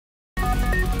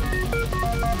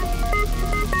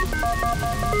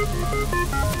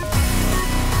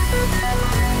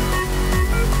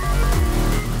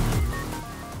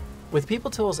With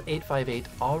PeopleTools 858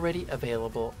 already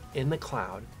available in the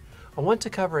cloud, I want to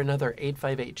cover another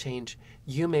 858 change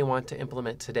you may want to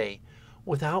implement today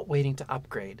without waiting to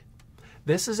upgrade.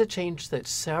 This is a change that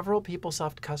several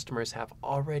PeopleSoft customers have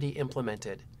already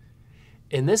implemented.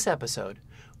 In this episode,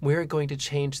 we're going to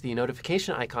change the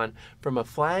notification icon from a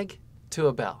flag to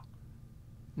a bell.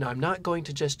 Now, I'm not going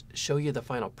to just show you the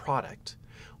final product.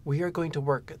 We are going to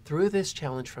work through this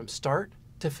challenge from start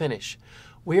to finish.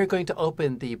 We are going to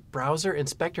open the browser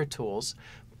inspector tools,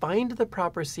 find the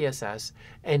proper CSS,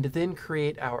 and then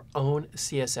create our own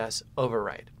CSS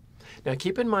override. Now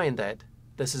keep in mind that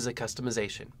this is a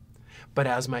customization, but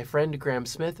as my friend Graham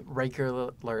Smith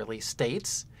regularly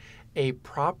states, a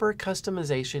proper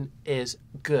customization is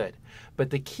good, but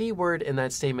the key word in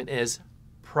that statement is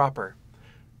proper.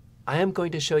 I am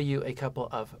going to show you a couple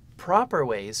of proper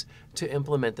ways to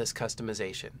implement this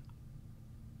customization.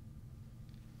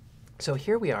 So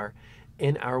here we are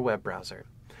in our web browser,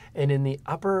 and in the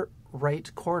upper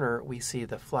right corner we see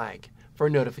the flag for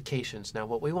notifications. Now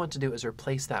what we want to do is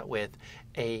replace that with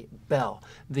a bell,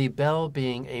 the bell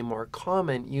being a more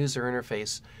common user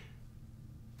interface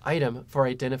item for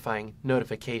identifying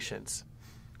notifications.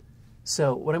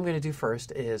 So what I'm going to do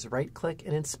first is right click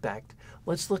and inspect.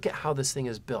 Let's look at how this thing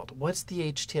is built. What's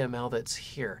the HTML that's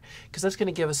here? Because that's going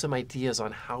to give us some ideas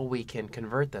on how we can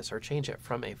convert this or change it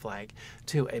from a flag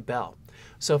to a bell.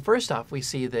 So first off, we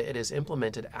see that it is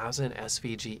implemented as an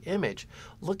SVG image.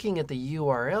 Looking at the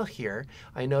URL here,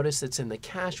 I notice it's in the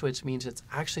cache, which means it's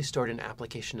actually stored in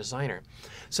Application Designer.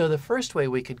 So the first way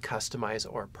we could customize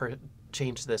or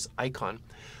change this icon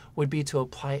would be to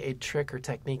apply a trick or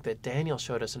technique that Daniel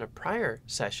showed us in a prior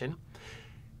session,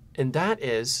 and that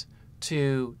is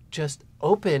to just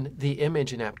open the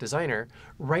image in App Designer,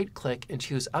 right-click and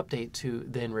choose Update to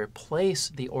then replace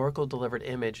the Oracle delivered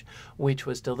image which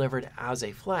was delivered as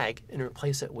a flag and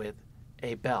replace it with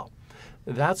a bell.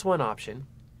 That's one option,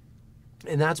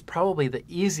 and that's probably the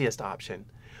easiest option,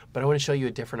 but I want to show you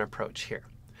a different approach here.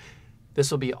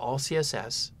 This will be all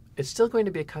CSS. It's still going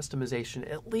to be a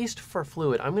customization, at least for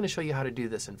Fluid. I'm going to show you how to do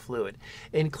this in Fluid.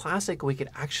 In Classic, we could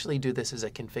actually do this as a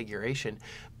configuration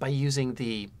by using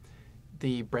the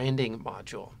branding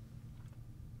module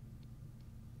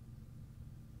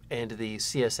and the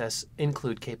CSS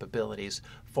include capabilities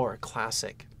for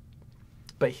Classic.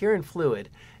 But here in Fluid,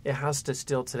 it has to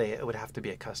still today, it would have to be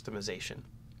a customization.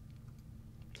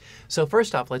 So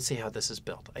first off, let's see how this is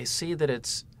built. I see that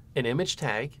it's an image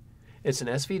tag. It's an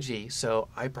SVG, so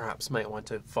I perhaps might want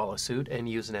to follow suit and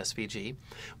use an SVG.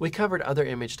 We covered other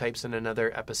image types in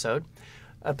another episode.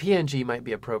 A PNG might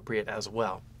be appropriate as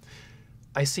well.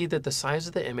 I see that the size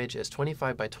of the image is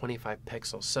 25 by 25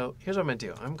 pixels. So here's what I'm going to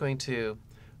do. I'm going to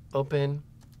open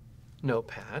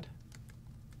Notepad,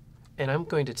 and I'm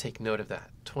going to take note of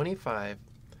that. 25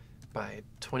 by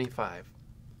 25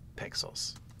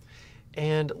 pixels.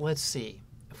 And let's see.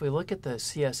 If we look at the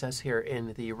CSS here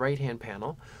in the right-hand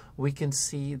panel, we can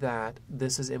see that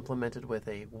this is implemented with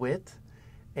a width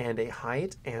and a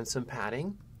height and some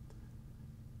padding.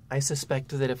 I suspect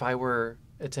that if I were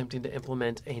attempting to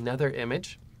implement another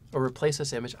image or replace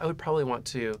this image, I would probably want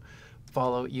to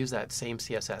use that same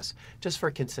CSS just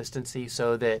for consistency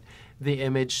so that the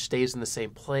image stays in the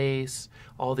same place,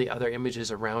 all the other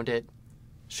images around it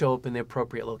show up in the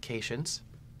appropriate locations.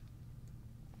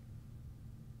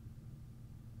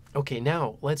 Okay,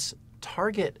 now let's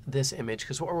target this image,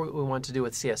 because what we want to do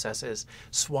with CSS is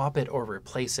swap it or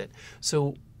replace it.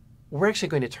 So we're actually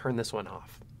going to turn this one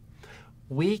off.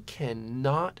 We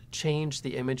cannot change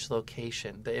the image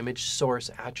location, the image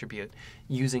source attribute,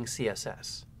 using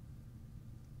CSS.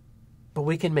 But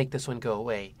we can make this one go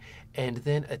away and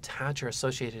then attach or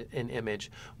associate an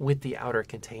image with the outer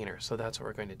container. So that's what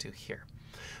we're going to do here.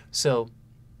 So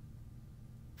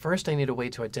first I need a way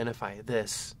to identify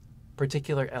this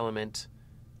particular element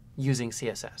using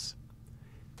CSS.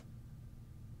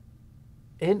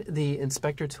 In the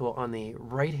inspector tool on the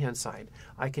right-hand side,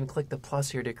 I can click the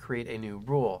plus here to create a new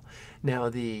rule. Now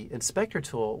the inspector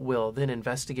tool will then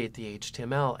investigate the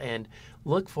HTML and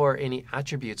look for any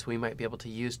attributes we might be able to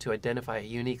use to identify a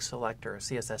unique selector, a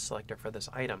CSS selector for this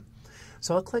item.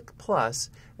 So I'll click plus,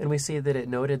 and we see that it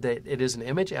noted that it is an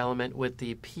image element with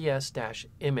the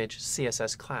ps-image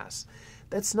CSS class.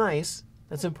 That's nice,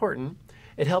 that's important.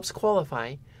 It helps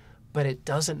qualify, but it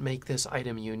doesn't make this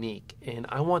item unique. And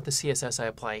I want the CSS I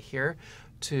apply here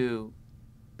to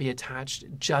be attached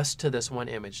just to this one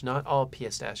image, not all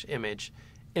ps-image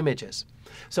images.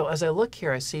 So as I look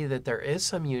here, I see that there is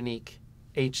some unique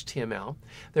HTML.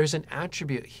 There's an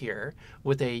attribute here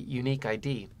with a unique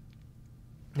ID.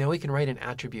 Now we can write an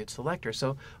attribute selector.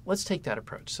 So let's take that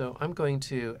approach. So I'm going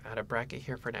to add a bracket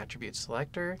here for an attribute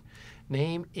selector,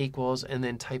 name equals, and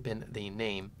then type in the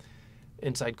name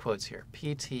inside quotes here,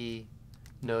 pt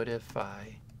notify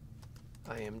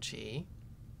img.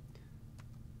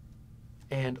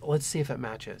 And let's see if it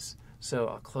matches. So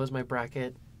I'll close my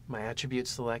bracket, my attribute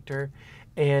selector,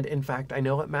 and in fact I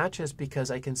know it matches because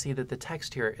I can see that the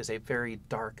text here is a very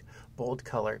dark, bold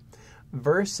color.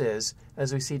 Versus,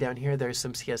 as we see down here, there's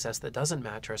some CSS that doesn't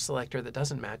match, or a selector that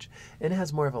doesn't match, and it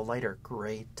has more of a lighter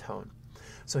gray tone.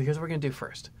 So here's what we're going to do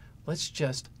first. Let's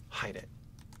just hide it.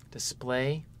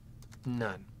 Display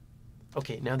none.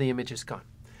 Okay, now the image is gone.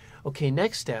 Okay,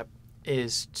 next step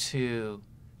is to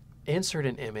insert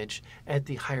an image at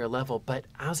the higher level, but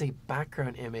as a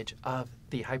background image of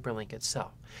the hyperlink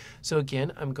itself. So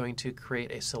again, I'm going to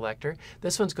create a selector.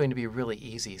 This one's going to be really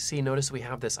easy. See, notice we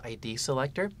have this ID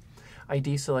selector.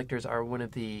 ID selectors are one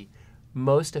of the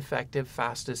most effective,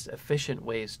 fastest, efficient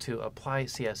ways to apply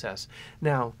CSS.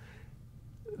 Now,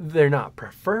 they're not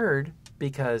preferred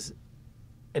because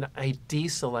an ID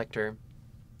selector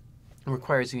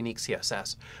requires unique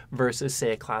CSS versus,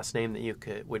 say, a class name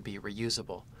that would be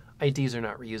reusable. IDs are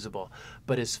not reusable.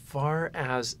 But as far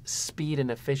as speed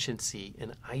and efficiency,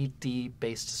 an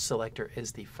ID-based selector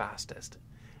is the fastest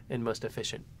and most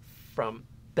efficient from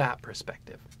that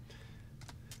perspective.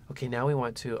 Okay, now we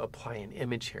want to apply an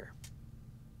image here.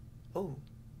 Oh,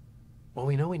 well,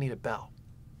 we know we need a bell.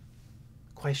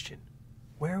 Question,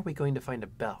 where are we going to find a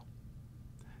bell?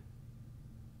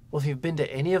 Well, if you've been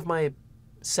to any of my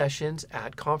sessions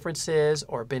at conferences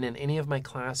or been in any of my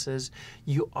classes,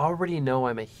 you already know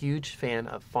I'm a huge fan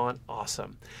of Font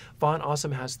Awesome. Font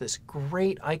Awesome has this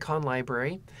great icon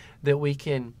library that we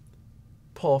can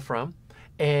pull from,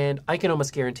 and I can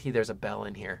almost guarantee there's a bell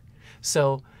in here.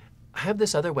 So I have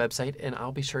this other website, and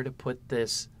I'll be sure to put the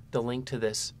link to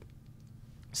this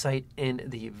site in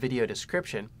the video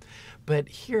description. But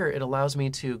here it allows me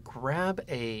to grab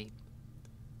a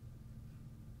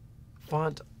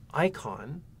font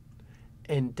icon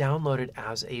and download it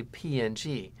as a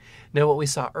PNG. Now what we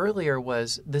saw earlier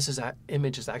was this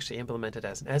image is actually implemented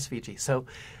as an SVG. So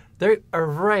there are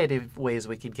a variety of ways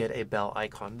we could get a bell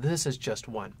icon. This is just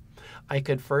one. I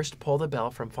could first pull the bell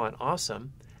from Font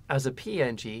Awesome as a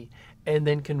PNG and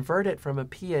then convert it from a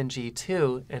PNG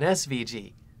to an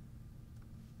SVG.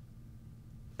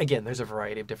 Again, there's a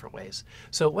variety of different ways.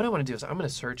 So what I want to do is I'm going to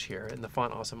search here in the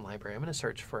Font Awesome library. I'm going to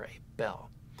search for a bell.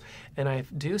 And I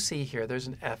do see here there's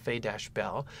an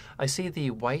FA-bell. I see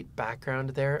the white background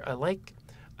there. I like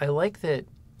that.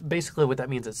 Basically what that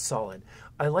means is solid.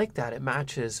 I like that it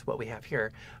matches what we have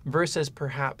here versus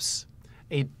perhaps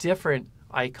a different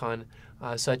icon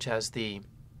such as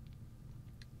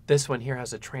this one here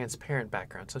has a transparent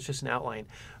background, so it's just an outline,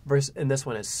 and this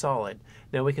one is solid.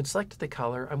 Now we can select the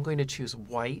color. I'm going to choose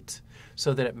white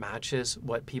so that it matches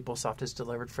what PeopleSoft has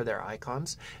delivered for their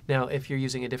icons. Now if you're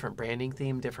using a different branding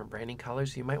theme, different branding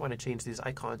colors, you might want to change these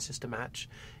icons just to match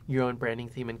your own branding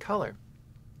theme and color.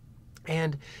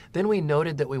 And then we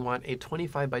noted that we want a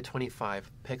 25 by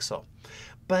 25 pixel.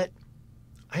 But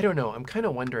I don't know, I'm kind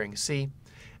of wondering, see,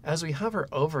 as we hover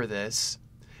over this,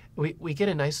 we get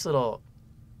a nice little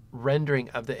rendering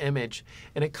of the image,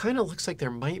 and it kind of looks like there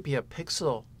might be a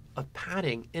pixel of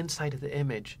padding inside of the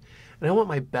image. And I want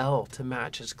my bell to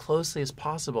match as closely as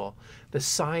possible the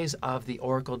size of the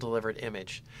Oracle delivered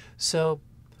image. So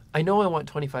I know I want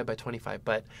 25 by 25,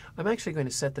 but I'm actually going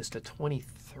to set this to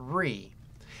 23,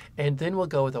 and then we'll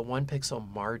go with a 1 pixel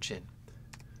margin.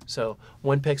 So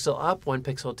 1 pixel up, 1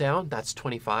 pixel down, that's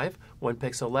 25. 1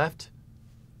 pixel left,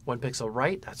 1 pixel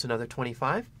right, that's another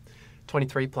 25.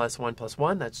 23 plus 1 plus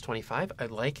 1, that's 25. I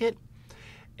like it.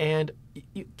 And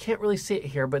you can't really see it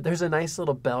here, but there's a nice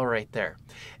little bell right there.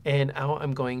 And now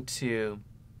I'm going to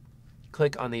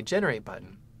click on the Generate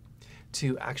button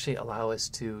to actually allow us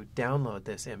to download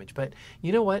this image. But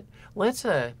you know what? Let's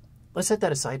set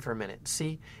that aside for a minute.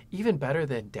 See, even better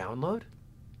than download,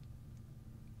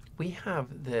 we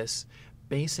have this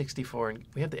base64, and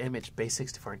we have the image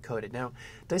base64 encoded. Now,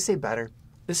 did I say better?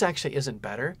 This actually isn't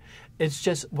better. It's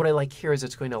just what I like here is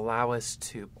it's going to allow us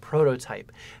to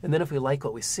prototype. And then if we like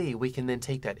what we see, we can then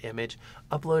take that image,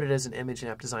 upload it as an image in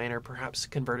App Designer, perhaps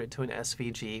convert it to an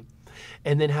SVG,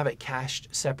 and then have it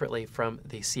cached separately from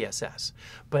the CSS.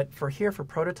 But for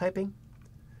prototyping,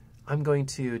 I'm going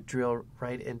to drill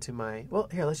right into my, well,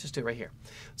 here, let's just do it right here.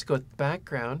 Let's go with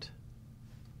background,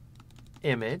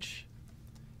 image,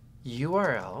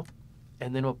 URL,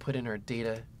 and then we'll put in our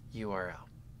data URL.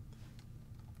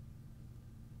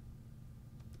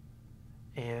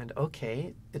 And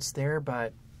okay, it's there,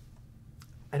 but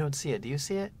I don't see it. Do you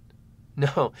see it?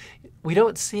 No, we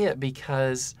don't see it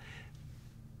because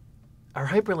our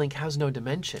hyperlink has no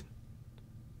dimension.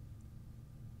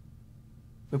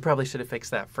 We probably should have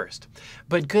fixed that first.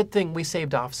 But good thing we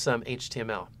saved off some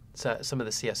HTML, some of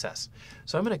the CSS.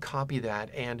 So I'm going to copy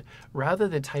that, and rather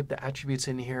than type the attributes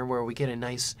in here where we get a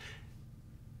nice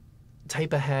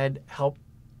type ahead help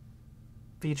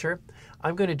feature,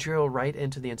 I'm going to drill right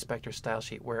into the inspector style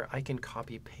sheet where I can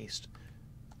copy paste.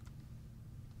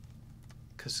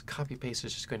 Because copy paste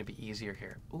is just going to be easier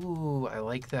here. Ooh, I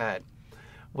like that.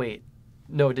 Wait.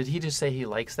 No, did he just say he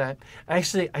likes that?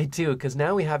 Actually, I do, because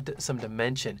now we have some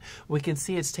dimension. We can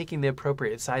see it's taking the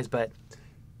appropriate size, but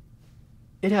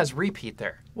it has repeat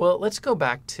there. Well, let's go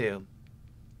back to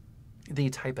the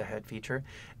type ahead feature,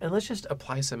 and let's just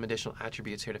apply some additional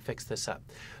attributes here to fix this up.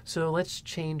 So let's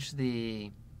turn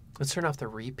off the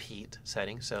repeat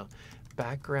setting. So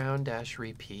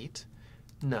background-repeat,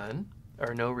 none,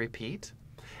 or no repeat.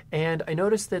 And I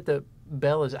noticed that the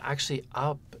bell is actually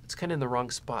up. It's kind of in the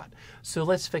wrong spot. So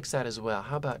let's fix that as well.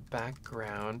 How about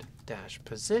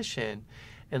background-position,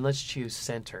 and let's choose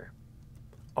center.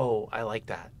 Oh, I like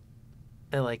that.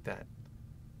 I like that.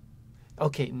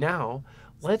 Okay, now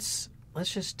let's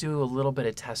just do a little bit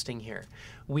of testing here.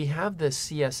 We have the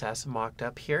CSS mocked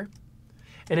up here,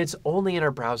 and it's only in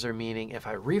our browser, meaning if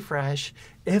I refresh,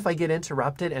 if I get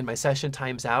interrupted and my session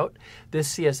times out,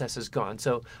 this CSS is gone.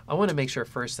 So I want to make sure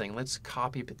first thing, let's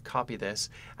copy this.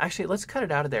 Actually, let's cut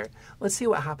it out of there. Let's see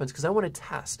what happens because I want to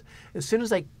test. As soon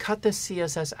as I cut this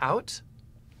CSS out,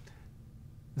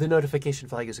 the notification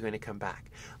flag is going to come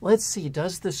back. Let's see,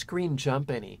 does the screen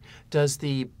jump any? Does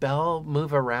the bell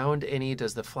move around any?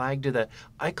 Does the flag, do the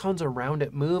icons around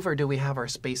it move, or do we have our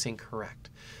spacing correct?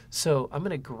 So I'm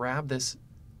going to grab this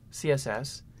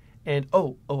CSS, and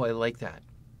oh, I like that.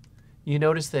 You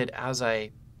notice that as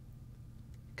I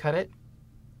cut it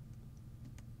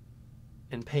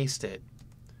and paste it,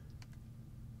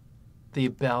 the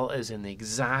bell is in the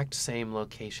exact same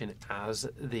location as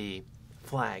the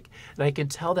flag. And I can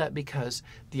tell that because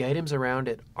the items around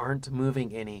it aren't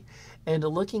moving any. And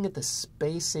looking at the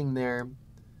spacing there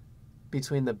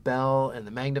between the bell and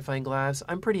the magnifying glass,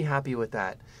 I'm pretty happy with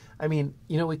that. I mean,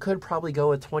 you know, we could probably go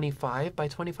with 25 by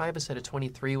 25 instead of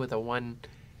 23 with a 1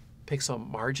 pixel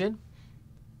margin.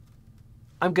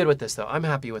 I'm good with this though. I'm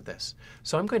happy with this.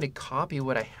 So I'm going to copy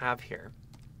what I have here,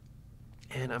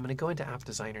 and I'm going to go into App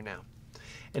Designer now.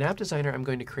 In App Designer, I'm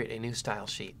going to create a new style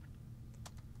sheet.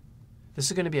 This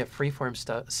is going to be a freeform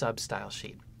sub style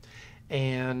sheet.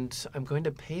 And I'm going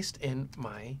to paste in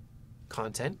my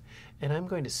content, and I'm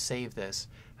going to save this.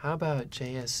 How about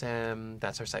JSM,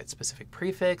 that's our site-specific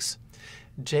prefix,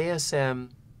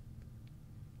 JSM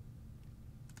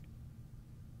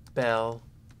bell,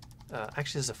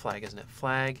 actually this is a flag, isn't it?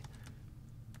 Flag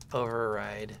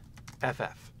override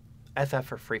FF. FF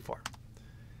for freeform.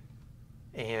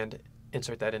 And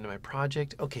insert that into my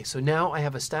project. Okay, so now I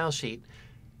have a style sheet,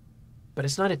 but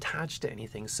it's not attached to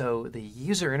anything, so the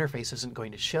user interface isn't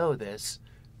going to show this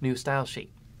new style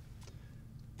sheet.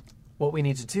 What we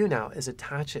need to do now is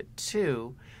attach it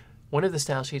to one of the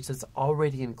style sheets that's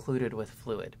already included with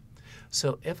Fluid.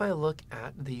 So if I look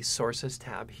at the Sources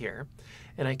tab here,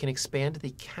 and I can expand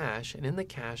the cache, and in the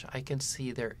cache I can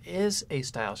see there is a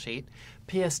style sheet,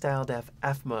 PSStyledef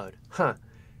F mode. Huh.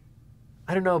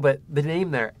 I don't know, but the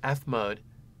name there, F mode,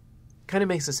 kind of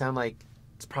makes it sound like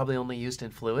it's probably only used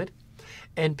in Fluid.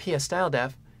 And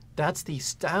PSStyledef, that's the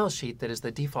style sheet that is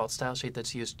the default style sheet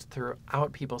that's used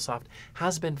throughout PeopleSoft,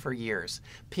 has been for years.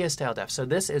 PSStyledef. So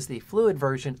this is the Fluid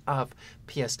version of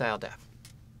PSStyledef.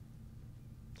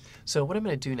 So what I'm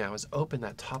going to do now is open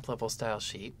that top level style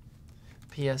sheet,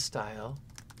 PSStyledef.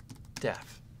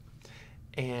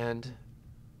 And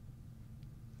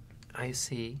I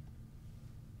see,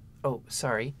 oh,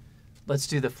 sorry, let's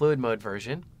do the Fluid mode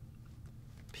version,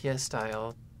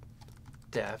 PSStyledef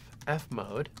F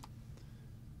mode.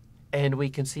 And we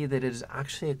can see that it is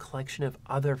actually a collection of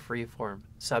other freeform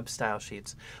sub-style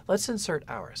sheets. Let's insert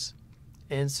ours.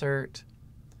 Insert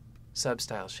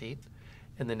sub-style sheet,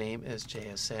 and the name is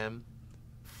JSM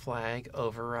flag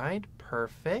override.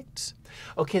 Perfect.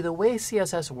 Okay, the way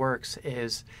CSS works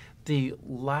is the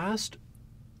last,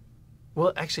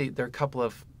 well, actually, there are a couple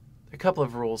of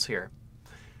rules here.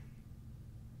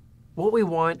 What we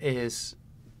want is,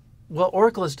 well,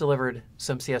 Oracle has delivered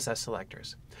some CSS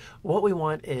selectors. What we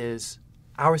want is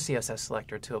our CSS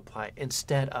selector to apply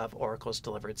instead of Oracle's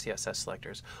delivered CSS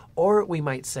selectors. Or we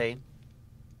might say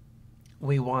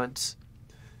we want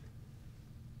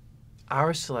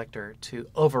our selector to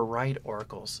override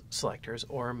Oracle's selectors,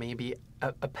 or maybe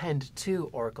append to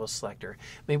Oracle's selector.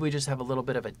 Maybe we just have a little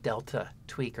bit of a delta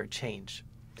tweak or change.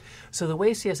 So the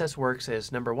way CSS works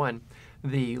is, number one,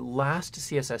 the last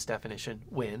CSS definition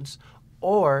wins,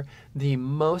 or the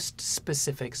most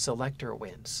specific selector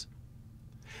wins.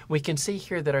 We can see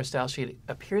here that our style sheet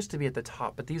appears to be at the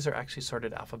top, but these are actually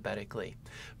sorted alphabetically.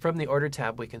 From the Order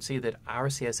tab, we can see that our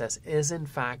CSS is in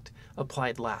fact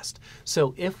applied last.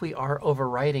 So if we are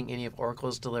overriding any of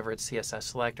Oracle's delivered CSS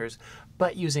selectors,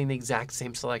 but using the exact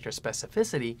same selector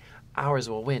specificity, ours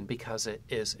will win because it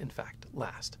is in fact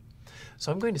last.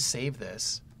 So I'm going to save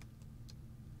this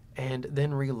and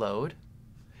then reload.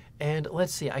 And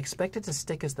let's see, I expect it to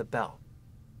stick as the bell.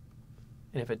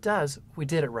 And if it does, we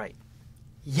did it right.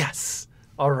 Yes!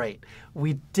 All right,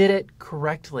 we did it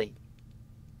correctly.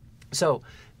 So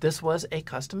this was a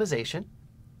customization,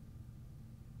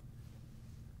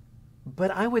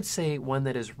 but I would say one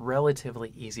that is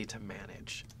relatively easy to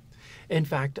manage. In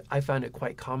fact, I found it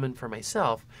quite common for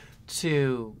myself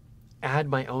to add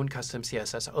my own custom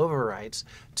CSS overrides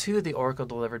to the Oracle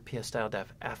delivered PS Style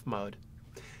Def F mode.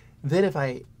 Then if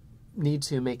I need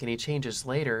to make any changes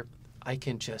later, I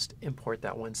can just import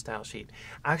that one style sheet.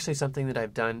 Actually, something that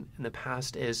I've done in the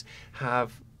past is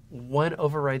have one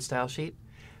override style sheet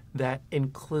that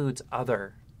includes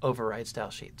other override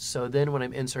style sheets. So then when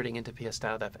I'm inserting into PS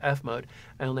Style Def F mode,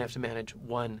 I only have to manage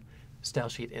one style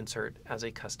sheet insert as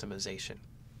a customization.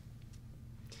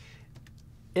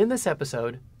 In this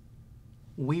episode,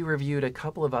 we reviewed a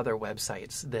couple of other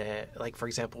websites that, like for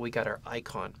example, we got our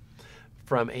icon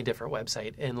from a different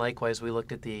website, and likewise we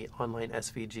looked at the online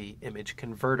SVG image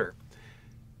converter.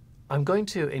 I'm going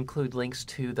to include links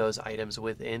to those items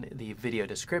within the video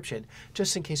description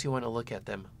just in case you want to look at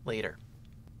them later.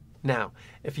 Now,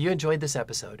 if you enjoyed this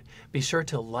episode, be sure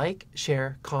to like,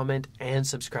 share, comment, and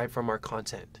subscribe for more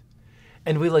content.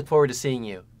 And we look forward to seeing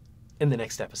you in the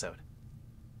next episode.